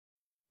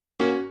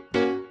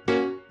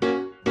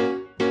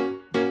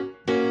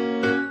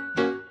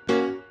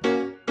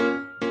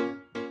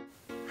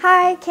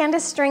Hi,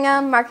 Candace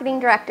Stringham, Marketing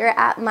Director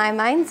at My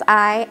Mind's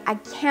Eye. I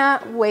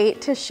can't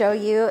wait to show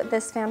you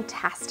this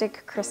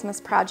fantastic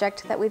Christmas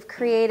project that we've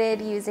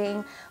created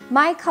using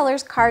My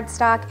Colors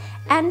cardstock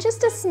and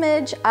just a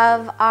smidge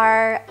of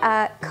our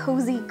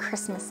cozy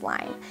Christmas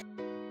line.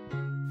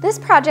 This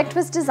project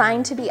was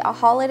designed to be a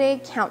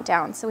holiday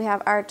countdown. So we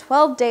have our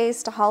 12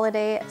 days to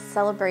holiday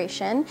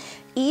celebration.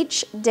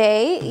 Each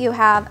day you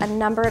have a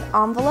numbered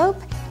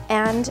envelope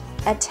and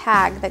a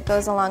tag that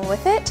goes along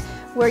with it,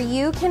 where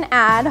you can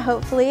add,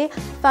 hopefully,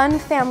 fun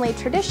family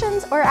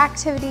traditions or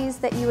activities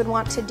that you would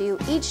want to do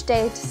each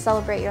day to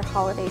celebrate your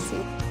holiday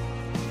season.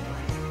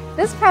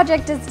 This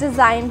project is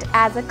designed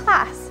as a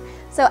class,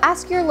 so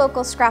ask your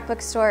local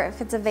scrapbook store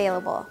if it's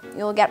available.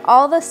 You'll get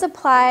all the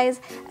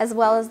supplies as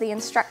well as the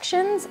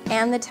instructions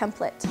and the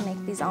template to make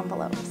these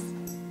envelopes.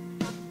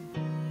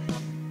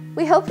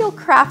 We hope you'll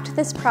craft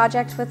this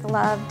project with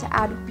love to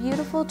add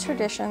beautiful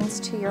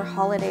traditions to your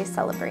holiday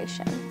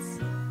celebrations.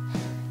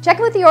 Check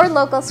with your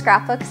local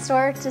scrapbook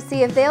store to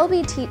see if they'll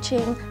be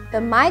teaching the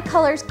My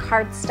Colors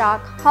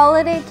Cardstock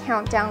Holiday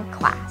Countdown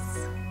class.